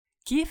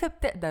كيف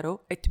بتقدروا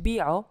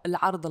تبيعوا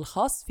العرض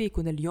الخاص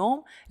فيكن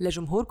اليوم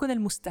لجمهوركن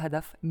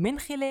المستهدف من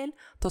خلال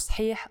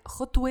تصحيح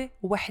خطوة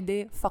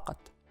واحدة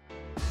فقط.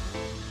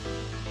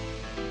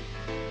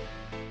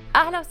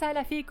 أهلا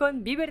وسهلا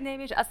فيكن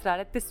ببرنامج أسرار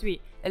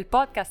التسويق،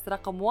 البودكاست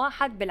رقم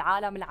 1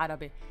 بالعالم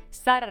العربي.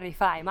 سارة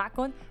الرفاعي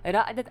معكن،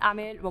 رائدة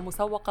أعمال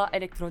ومسوقة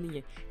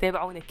إلكترونية.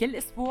 تابعوني كل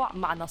أسبوع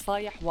مع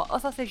نصايح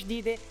وقصص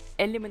جديدة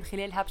اللي من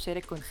خلالها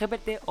بشارككن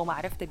خبرتي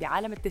ومعرفتي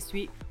بعالم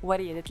التسويق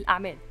وريادة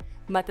الأعمال.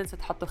 ما تنسوا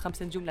تحطوا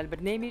 5 نجوم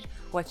للبرنامج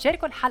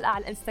وتشاركوا الحلقة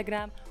على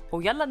الانستغرام.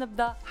 ويلا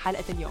نبدأ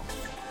حلقة اليوم.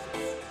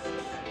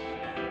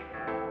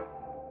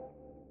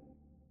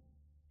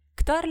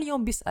 كتار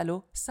اليوم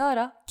بيسألوا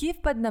سارة كيف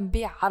بدنا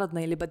نبيع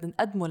عرضنا اللي بدنا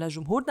نقدمه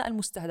لجمهورنا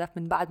المستهدف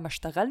من بعد ما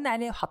اشتغلنا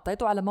عليه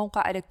وحطيته على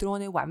موقع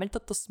إلكتروني وعملت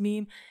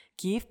التصميم،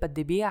 كيف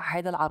بدي بيع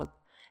هذا العرض؟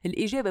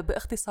 الإجابة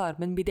باختصار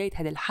من بداية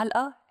هذه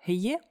الحلقة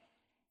هي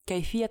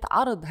كيفية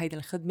عرض هذه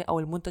الخدمة أو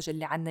المنتج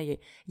اللي عنا،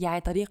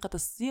 يعني طريقة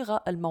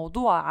الصيغة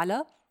الموضوعة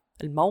على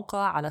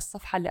الموقع على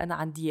الصفحة اللي أنا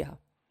عندي إياها.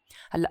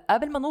 هلأ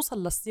قبل ما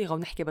نوصل للصيغة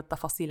ونحكي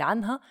بالتفاصيل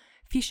عنها،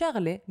 في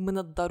شغلة من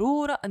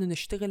الضرورة أنه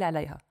نشتغل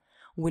عليها،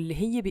 واللي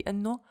هي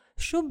بأنه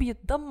شو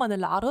بيتضمن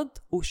العرض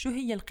وشو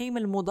هي القيمة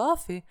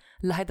المضافة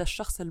لهذا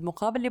الشخص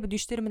المقابل اللي بده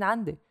يشتري من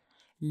عندي.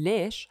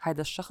 ليش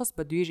هذا الشخص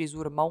بده يجي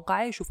يزور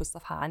موقعي يشوف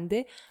الصفحة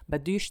عندي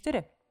بده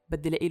يشتري؟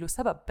 بدي لاقي له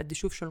سبب، بدي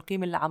اشوف شو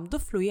القيمة اللي عم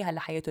ضيف له اياها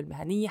لحياته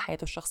المهنية،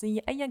 حياته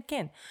الشخصية، ايا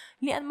كان.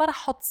 لان ما رح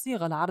احط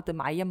صيغة لعرض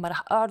معين، ما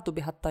رح اعرضه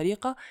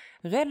بهالطريقة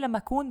غير لما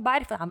اكون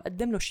بعرف عم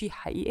اقدم له شيء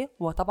حقيقي،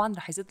 وطبعا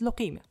رح يزيد له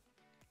قيمة.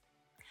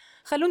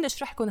 خلوني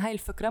اشرح لكم هاي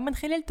الفكرة من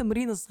خلال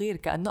تمرين صغير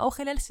كأنه، أو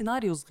خلال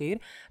سيناريو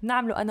صغير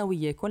نعمله أنا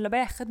وياكم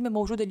لبيع خدمة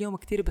موجودة اليوم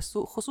كتير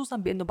بالسوق، خصوصا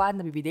بأنه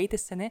بعدنا ببداية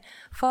السنة.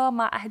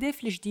 فمع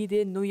أهداف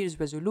الجديدة New Year's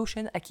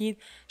Resolution أكيد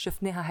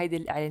شفناها هيدي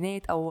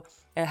الإعلانات أو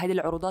هيدي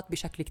العروضات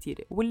بشكل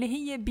كتير، واللي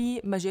هي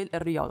بمجال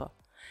الرياضة.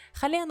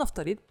 خلينا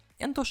نفترض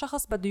أنتو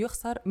شخص بده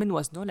يخسر من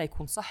وزنه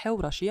ليكون صحي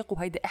ورشيق،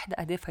 وهيدا إحدى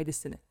أهداف هيدي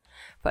السنة.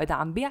 فإذا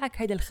عم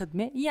بيعك هيدا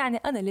الخدمة، يعني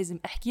أنا لازم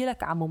أحكي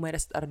لك عن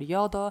ممارسة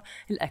الرياضة،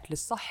 الأكل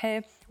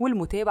الصحي،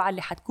 والمتابعة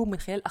اللي حتكون من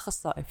خلال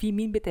أخصائي في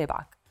مين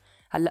بتابعك.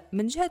 هلأ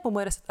من جهة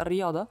ممارسة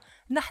الرياضة،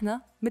 نحن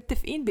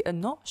متفقين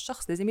بأنه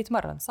الشخص لازم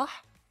يتمرن،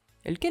 صح؟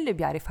 الكل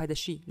بيعرف هذا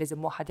الشيء،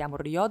 لازم واحد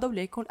يعمل رياضة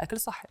وليكون أكل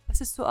صحي.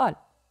 بس السؤال،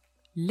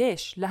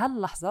 ليش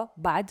لهاللحظة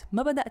بعد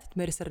ما بدأت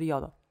تمارس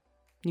الرياضة؟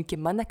 يمكن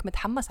ما أنك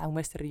متحمس على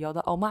ممارسة الرياضة،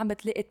 أو ما عم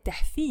بتلاقي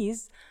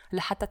التحفيز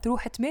لحتى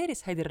تروح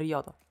تمارس هيدي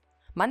الرياضة،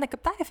 مع أنك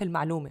بتعرف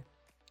المعلومة.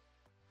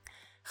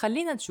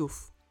 خلينا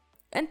نشوف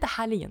أنت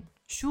حالياً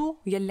شو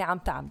يلي عم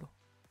تعمله.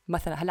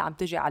 مثلا هلا عم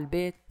تجي على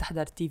البيت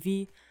تحضر تي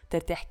في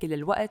ترتاح كل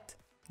الوقت،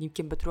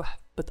 يمكن بتروح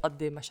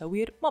بتقضي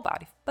مشاوير، ما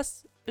بعرف،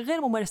 بس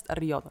غير ممارسة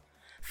الرياضة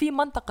في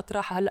منطقة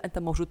راحة هلا أنت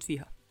موجود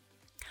فيها.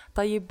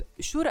 طيب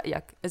شو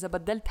رأيك إذا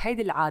بدلت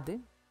هيدي العادة،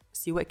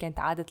 سواء كانت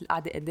عادة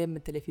القعدة قدام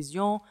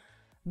التلفزيون،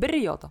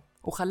 بالرياضة،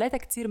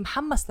 وخليتك تصير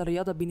محمس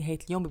للرياضة بنهاية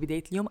اليوم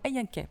ببداية اليوم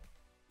أيا كان؟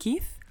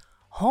 كيف؟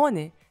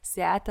 هون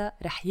ساعتها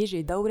رح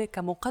يجي دوري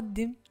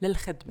كمقدم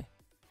للخدمة.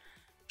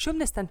 شو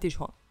بنستنتج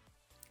هون؟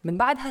 من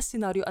بعد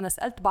هالسيناريو أنا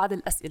سألت بعض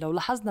الأسئلة،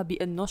 ولاحظنا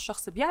بأنه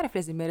الشخص بيعرف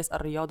لازم يمارس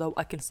الرياضة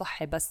وأكل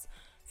صحي، بس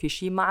في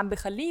شيء ما عم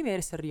بخليه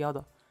يمارس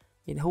الرياضة.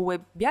 يعني هو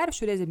بيعرف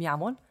شو لازم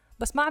يعمل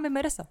بس ما عم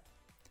يمارسها.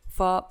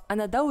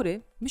 فأنا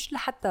دوري مش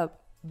لحتى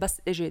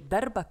بس اجي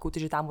دربك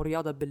وتجي تعمل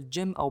رياضة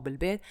بالجيم أو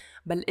بالبيت،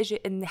 بل اجي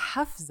اني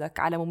حفزك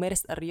على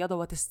ممارسة الرياضة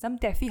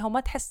وتستمتع فيها وما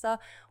تحسها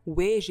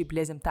واجب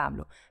لازم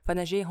تعمله.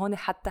 فأنا جاي هون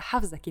حتى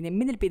حفزك، يعني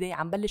من البداية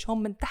عم بلش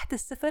هون من تحت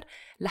الصفر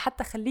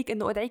لحتى خليك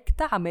انه ادعيك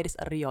تعال مارس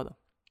الرياضة.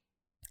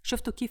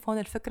 شفتوا كيف هون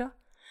الفكرة؟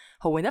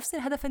 هو نفس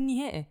الهدف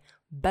النهائي،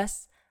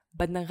 بس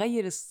بدنا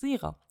نغير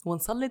الصيغة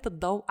ونسلط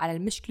الضوء على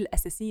المشكلة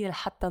الأساسية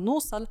لحتى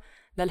نوصل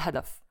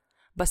للهدف.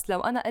 بس لو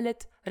أنا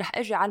قلت رح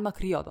أجي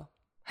أعلمك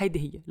رياضة، هيدي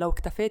هي. لو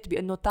اكتفيت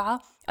بأنه تعا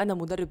أنا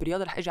مدرب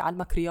رياضة رح أجي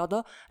أعلمك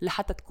رياضة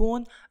لحتى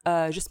تكون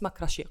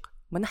جسمك رشيق.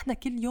 ما نحن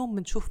كل يوم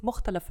بنشوف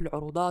مختلف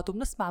العروضات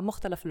وبنسمع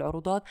مختلف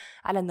العروضات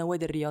على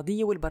النوادي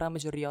الرياضية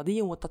والبرامج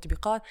الرياضية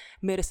والتطبيقات.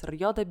 مارس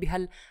الرياضة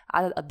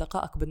بهالعدد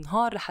الدقائق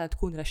بالنهار لحتى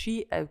تكون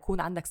رشيق،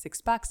 يكون عندك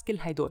 6 باكس، كل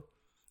هيدول.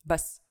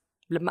 بس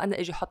لما أنا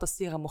أجي أحط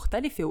الصيغة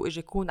مختلفة وأجي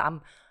أكون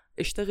عم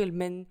اشتغل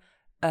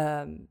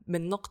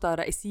من نقطة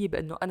رئيسية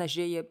بأنه أنا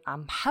جاي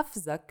عم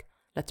حفزك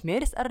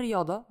لتمارس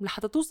الرياضة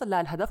لحتى توصل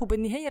للهدف،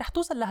 وبالنهاية رح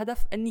توصل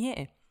لهدف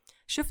النهائي.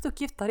 شفتوا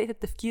كيف طريقة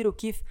التفكير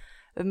وكيف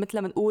مثل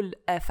ما نقول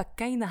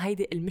فكينا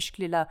هيدي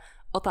المشكلة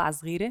لقطع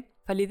صغيرة؟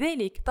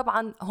 فلذلك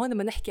طبعا هون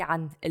ما نحكي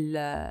عن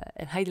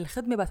هيدي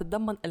الخدمة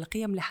بتتضمن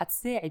القيم اللي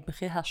حتساعد من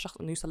خلالها الشخص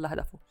انه يوصل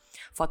لهدفه.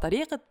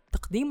 فطريقة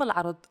تقديم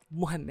العرض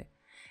مهمة،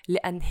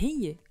 لأن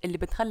هي اللي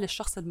بتخلي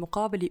الشخص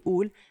المقابل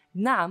يقول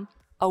نعم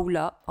أو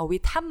لا، أو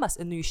يتحمس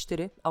انه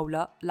يشتري أو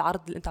لا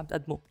العرض اللي انت عم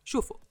تقدمه.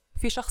 شوفوا،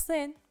 في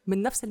شخصين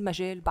من نفس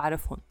المجال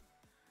بعرفهم،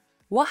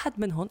 واحد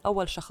منهم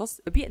أول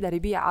شخص بيقدر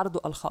يبيع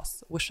عرضه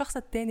الخاص، والشخص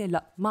الثاني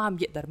لا، ما عم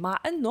بيقدر، مع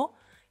أنه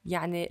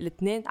يعني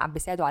الاثنين عم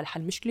بيساعدوا على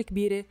حل مشكلة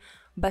كبيرة.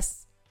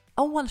 بس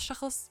أول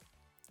شخص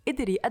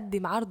قدر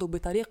يقدم عرضه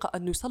بطريقة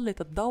أنه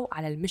يسلط الضوء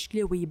على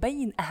المشكلة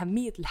ويبين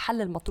أهمية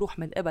الحل المطروح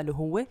من قبله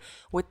هو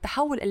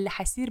والتحول اللي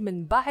حيصير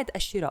من بعد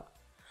الشراء.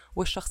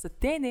 والشخص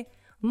الثاني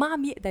ما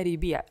عم يقدر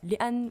يبيع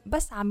لأن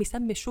بس عم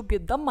يسمي شو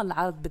بيتضمن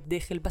العرض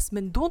بالداخل بس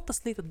من دون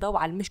تسليط الضوء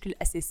على المشكلة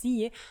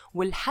الأساسية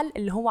والحل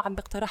اللي هو عم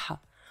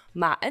بيقترحها،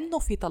 مع أنه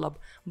في طلب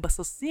بس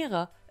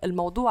الصيغة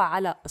الموضوع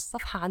على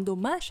الصفحة عنده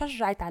ما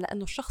شجعت على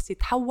أنه الشخص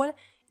يتحول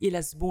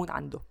إلى زبون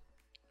عنده.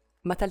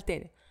 مثل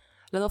تاني،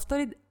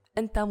 لنفترض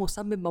أنت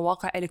مصمم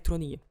مواقع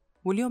إلكترونية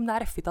واليوم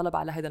نعرف في طلب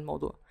على هذا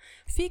الموضوع.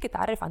 فيك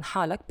تعرف عن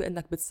حالك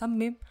بأنك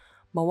بتصمم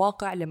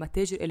مواقع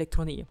لمتاجر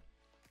إلكترونية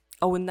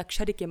أو أنك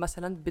شركة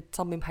مثلا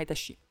بتصمم هيدا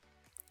الشيء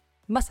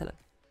مثلا،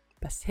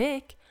 بس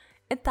هيك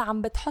أنت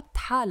عم بتحط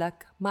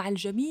حالك مع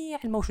الجميع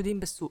الموجودين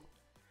بالسوق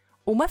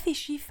وما في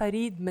شيء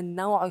فريد من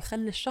نوعه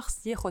يخلي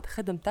الشخص ياخد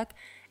خدمتك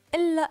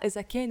إلا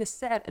إذا كان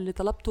السعر اللي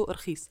طلبته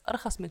رخيص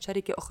أرخص من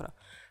شركة أخرى.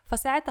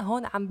 فساعتها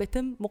هون عم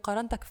بتم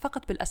مقارنتك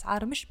فقط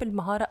بالأسعار مش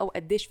بالمهارة أو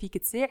قديش فيك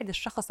تساعد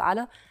الشخص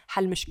على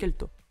حل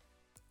مشكلته.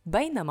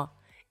 بينما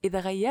إذا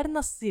غيرنا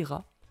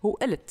الصيغة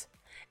وقلت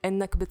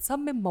إنك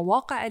بتصمم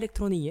مواقع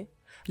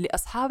إلكترونية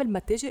لأصحاب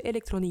المتاجر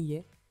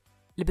الإلكترونية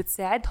اللي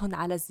بتساعدهم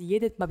على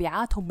زيادة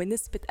مبيعاتهم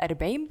بنسبة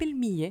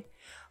 40%،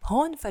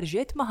 هون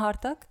فرجيت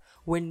مهارتك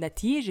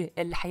والنتيجة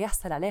اللي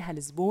حيحصل عليها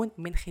الزبون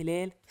من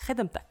خلال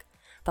خدمتك.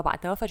 طبعا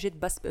أنت ما فرجيت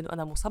بس بأنه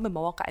أنا مصمم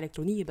مواقع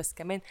إلكترونية بس،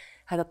 كمان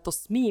هذا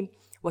التصميم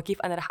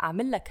وكيف أنا رح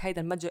أعمل لك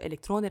هذا المتجر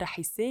الإلكتروني رح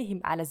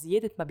يساهم على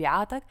زيادة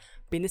مبيعاتك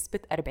بنسبة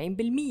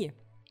 40%.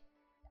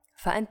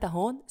 فأنت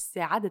هون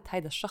ساعدت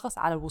هذا الشخص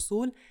على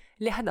الوصول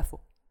لهدفه.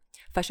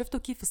 فشفتوا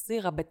كيف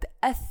الصيغة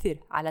بتأثر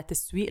على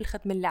تسويق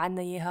الخدمة اللي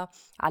عنا إياها،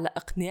 على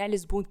إقناع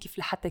الزبون كيف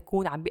لحتى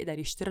يكون عم بيقدر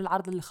يشتري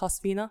العرض اللي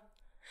خاص فينا.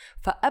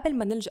 فقبل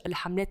ما نلجأ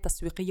لحملات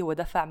تسويقية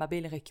ودفع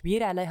مبالغ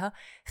كبيرة عليها،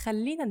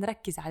 خلينا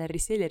نركز على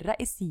الرسالة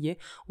الرئيسية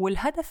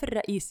والهدف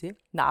الرئيسي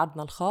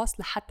لعرضنا الخاص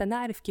لحتى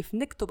نعرف كيف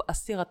نكتب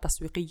الصيغة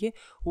التسويقية.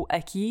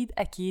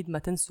 وأكيد ما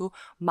تنسوا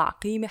مع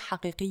قيمة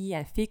حقيقية،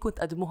 يعني فيكم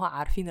تقدموها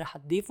عارفين رح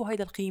تضيفوا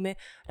هيدا القيمة،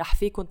 رح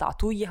فيكم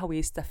تعطوه إياها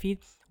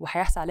ويستفيد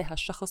وحيحصل عليها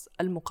الشخص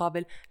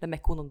المقابل لما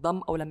يكون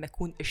انضم أو لما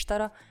يكون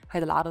اشترى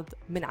هيدا العرض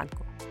من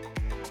عندكم.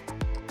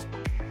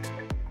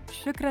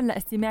 شكرا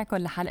لاستماعكم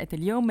لحلقة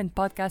اليوم من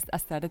بودكاست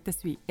أسرار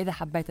التسويق. إذا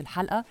حبيتوا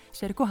الحلقة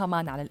شاركوها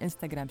معنا على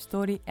الإنستغرام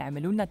ستوري،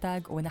 اعملوا لنا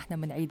تاج ونحن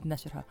منعيد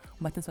نشرها،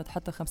 وما تنسوا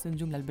تحطوا 5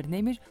 نجوم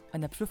للبرنامج،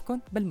 وأنا بشوفكم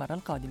بالمرة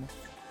القادمة.